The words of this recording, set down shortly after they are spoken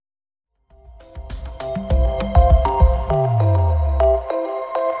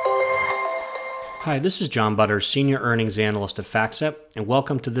Hi, this is John Butters, Senior Earnings Analyst at FactSet, and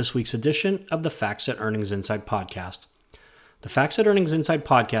welcome to this week's edition of the FactSet Earnings Insight Podcast. The FactSet Earnings Insight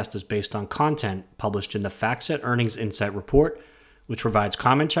Podcast is based on content published in the FactSet Earnings Insight Report, which provides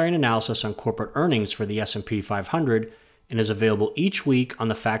commentary and analysis on corporate earnings for the S&P 500 and is available each week on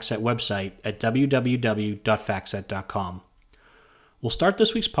the FactSet website at www.factset.com. We'll start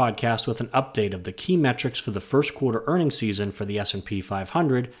this week's podcast with an update of the key metrics for the first quarter earnings season for the S&P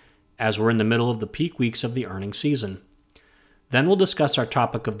 500, as we're in the middle of the peak weeks of the earnings season. Then we'll discuss our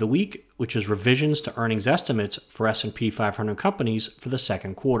topic of the week, which is revisions to earnings estimates for S&P 500 companies for the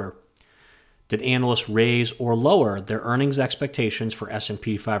second quarter. Did analysts raise or lower their earnings expectations for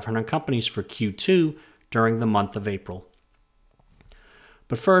S&P 500 companies for Q2 during the month of April?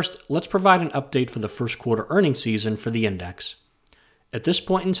 But first, let's provide an update for the first quarter earnings season for the index. At this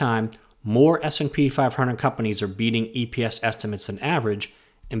point in time, more S&P 500 companies are beating EPS estimates than average,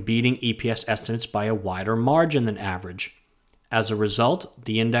 and beating EPS estimates by a wider margin than average. As a result,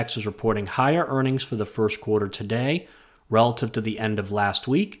 the index is reporting higher earnings for the first quarter today relative to the end of last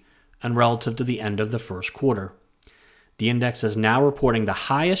week and relative to the end of the first quarter. The index is now reporting the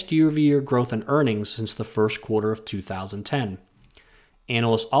highest year-over-year growth in earnings since the first quarter of 2010.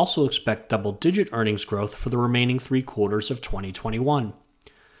 Analysts also expect double-digit earnings growth for the remaining 3 quarters of 2021.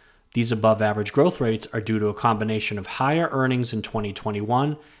 These above-average growth rates are due to a combination of higher earnings in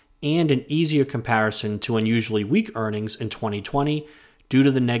 2021 and an easier comparison to unusually weak earnings in 2020 due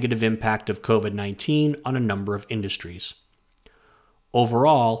to the negative impact of COVID-19 on a number of industries.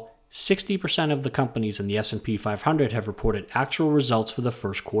 Overall, 60% of the companies in the S&P 500 have reported actual results for the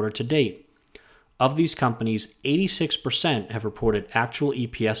first quarter to date. Of these companies, 86% have reported actual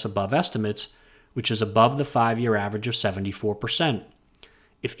EPS above estimates, which is above the 5-year average of 74%.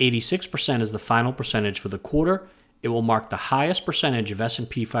 If 86% is the final percentage for the quarter, it will mark the highest percentage of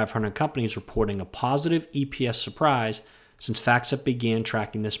S&P 500 companies reporting a positive EPS surprise since FactSet began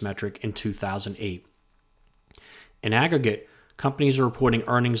tracking this metric in 2008. In aggregate, companies are reporting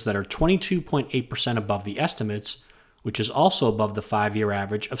earnings that are 22.8% above the estimates, which is also above the 5-year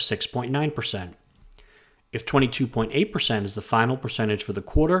average of 6.9%. If 22.8% is the final percentage for the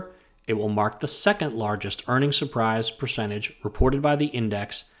quarter, it will mark the second largest earnings surprise percentage reported by the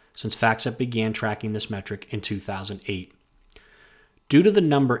index since FactSet began tracking this metric in 2008. Due to the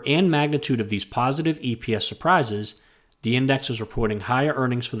number and magnitude of these positive EPS surprises, the index is reporting higher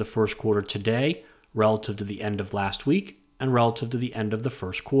earnings for the first quarter today relative to the end of last week and relative to the end of the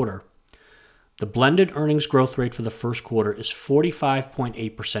first quarter. The blended earnings growth rate for the first quarter is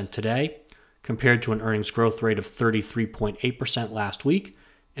 45.8% today, compared to an earnings growth rate of 33.8% last week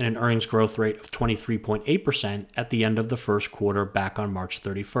and an earnings growth rate of 23.8% at the end of the first quarter back on March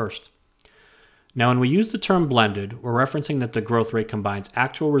 31st. Now, when we use the term blended, we're referencing that the growth rate combines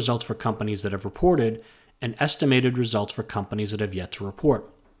actual results for companies that have reported and estimated results for companies that have yet to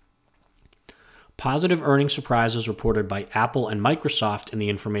report. Positive earnings surprises reported by Apple and Microsoft in the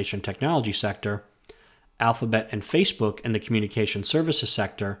information technology sector, Alphabet and Facebook in the communication services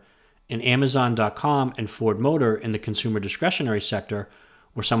sector, and Amazon.com and Ford Motor in the consumer discretionary sector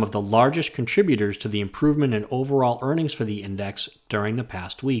were some of the largest contributors to the improvement in overall earnings for the index during the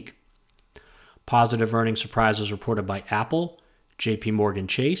past week. Positive earnings surprises reported by Apple, JP Morgan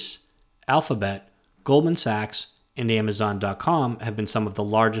Chase, Alphabet, Goldman Sachs, and Amazon.com have been some of the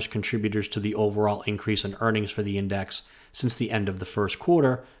largest contributors to the overall increase in earnings for the index since the end of the first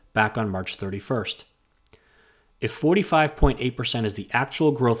quarter back on March 31st. If 45.8% is the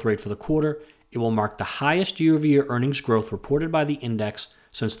actual growth rate for the quarter, it will mark the highest year-over-year earnings growth reported by the index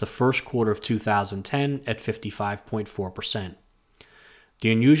since the first quarter of 2010 at 55.4%.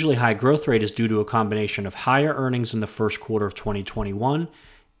 The unusually high growth rate is due to a combination of higher earnings in the first quarter of 2021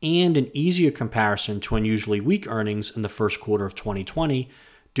 and an easier comparison to unusually weak earnings in the first quarter of 2020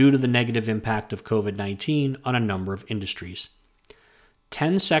 due to the negative impact of COVID-19 on a number of industries.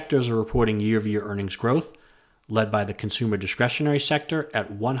 10 sectors are reporting year-over-year earnings growth, led by the consumer discretionary sector at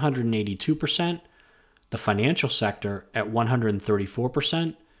 182%, the financial sector at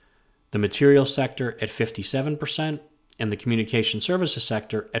 134%, the materials sector at 57%, and the communication services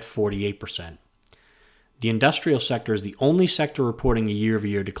sector at 48%. The industrial sector is the only sector reporting a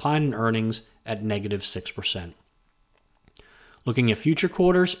year-over-year decline in earnings at negative 6%. Looking at future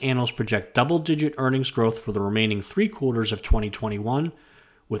quarters, analysts project double-digit earnings growth for the remaining 3 quarters of 2021,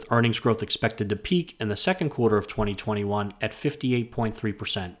 with earnings growth expected to peak in the second quarter of 2021 at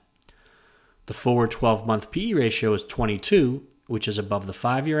 58.3%. The forward 12-month PE ratio is 22, which is above the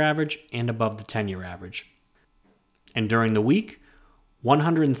 5-year average and above the 10-year average. And during the week,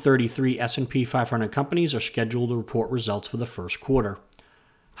 133 S&P 500 companies are scheduled to report results for the first quarter.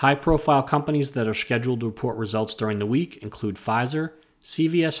 High-profile companies that are scheduled to report results during the week include Pfizer,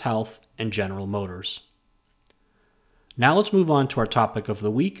 CVS Health, and General Motors. Now let's move on to our topic of the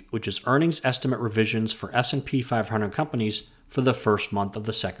week, which is earnings estimate revisions for S&P 500 companies for the first month of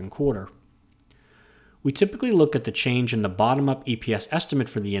the second quarter. We typically look at the change in the bottom-up EPS estimate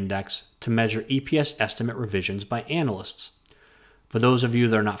for the index to measure EPS estimate revisions by analysts. For those of you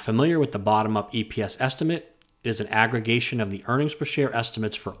that are not familiar with the bottom-up EPS estimate, it is an aggregation of the earnings per share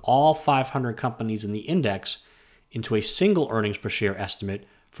estimates for all 500 companies in the index into a single earnings per share estimate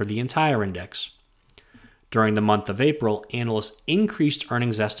for the entire index. During the month of April, analysts increased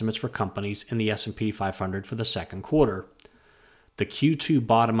earnings estimates for companies in the S&P 500 for the second quarter. The Q2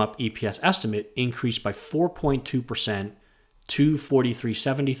 bottom-up EPS estimate increased by 4.2% to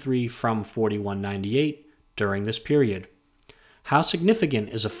 $43.73 from $41.98 during this period. How significant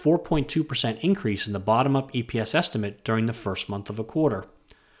is a 4.2% increase in the bottom-up EPS estimate during the first month of a quarter?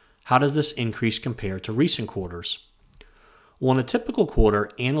 How does this increase compare to recent quarters? Well, in a typical quarter,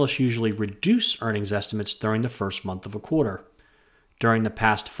 analysts usually reduce earnings estimates during the first month of a quarter. During the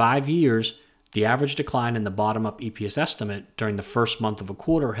past 5 years, the average decline in the bottom-up EPS estimate during the first month of a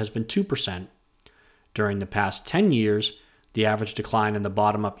quarter has been 2%. During the past 10 years, the average decline in the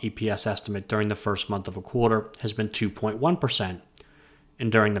bottom-up EPS estimate during the first month of a quarter has been 2.1%. And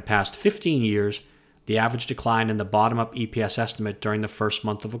during the past 15 years, the average decline in the bottom-up EPS estimate during the first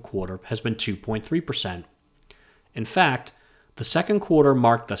month of a quarter has been 2.3%. In fact, the second quarter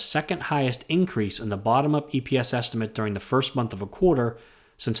marked the second highest increase in the bottom-up EPS estimate during the first month of a quarter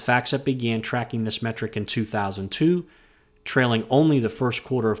since FactSet began tracking this metric in 2002, trailing only the first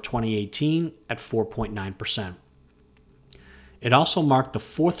quarter of 2018 at 4.9%. It also marked the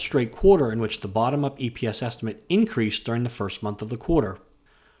fourth straight quarter in which the bottom-up EPS estimate increased during the first month of the quarter.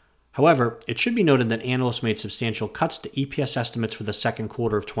 However, it should be noted that analysts made substantial cuts to EPS estimates for the second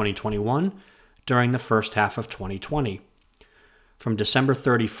quarter of 2021 during the first half of 2020. From December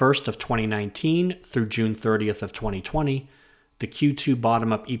 31st of 2019 through June 30th of 2020, the Q2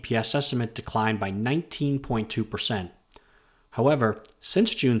 bottom-up EPS estimate declined by 19.2%. However,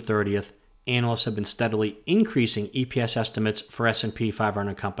 since June 30th, analysts have been steadily increasing EPS estimates for S&P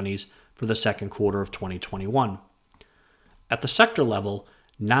 500 companies for the second quarter of 2021. At the sector level,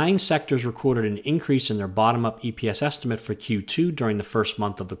 9 sectors recorded an increase in their bottom-up EPS estimate for Q2 during the first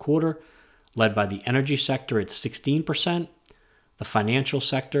month of the quarter, led by the energy sector at 16%, the financial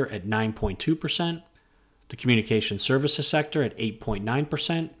sector at 9.2%, the communication services sector at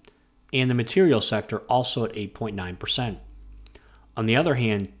 8.9%, and the materials sector also at 8.9%. On the other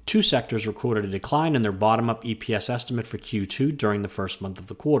hand, 2 sectors recorded a decline in their bottom-up EPS estimate for Q2 during the first month of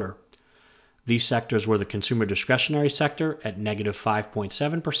the quarter. These sectors were the consumer discretionary sector at negative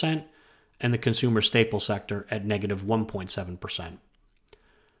 5.7% and the consumer staple sector at negative 1.7%.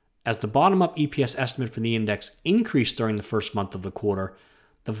 As the bottom-up EPS estimate for the index increased during the first month of the quarter,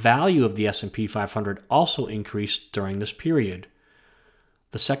 the value of the S&P 500 also increased during this period.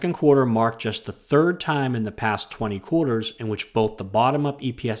 The second quarter marked just the third time in the past 20 quarters in which both the bottom-up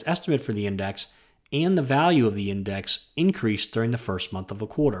EPS estimate for the index and the value of the index increased during the first month of a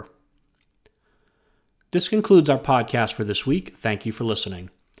quarter. This concludes our podcast for this week. Thank you for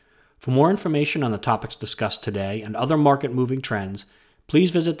listening. For more information on the topics discussed today and other market-moving trends,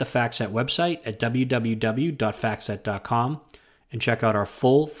 please visit the FactSet website at www.factset.com and check out our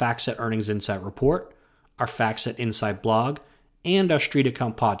full FactSet Earnings Insight Report, our FactSet Insight blog, and our Street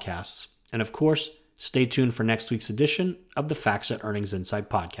Account podcasts. And of course, stay tuned for next week's edition of the FactSet Earnings Insight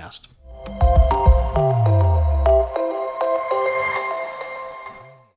podcast.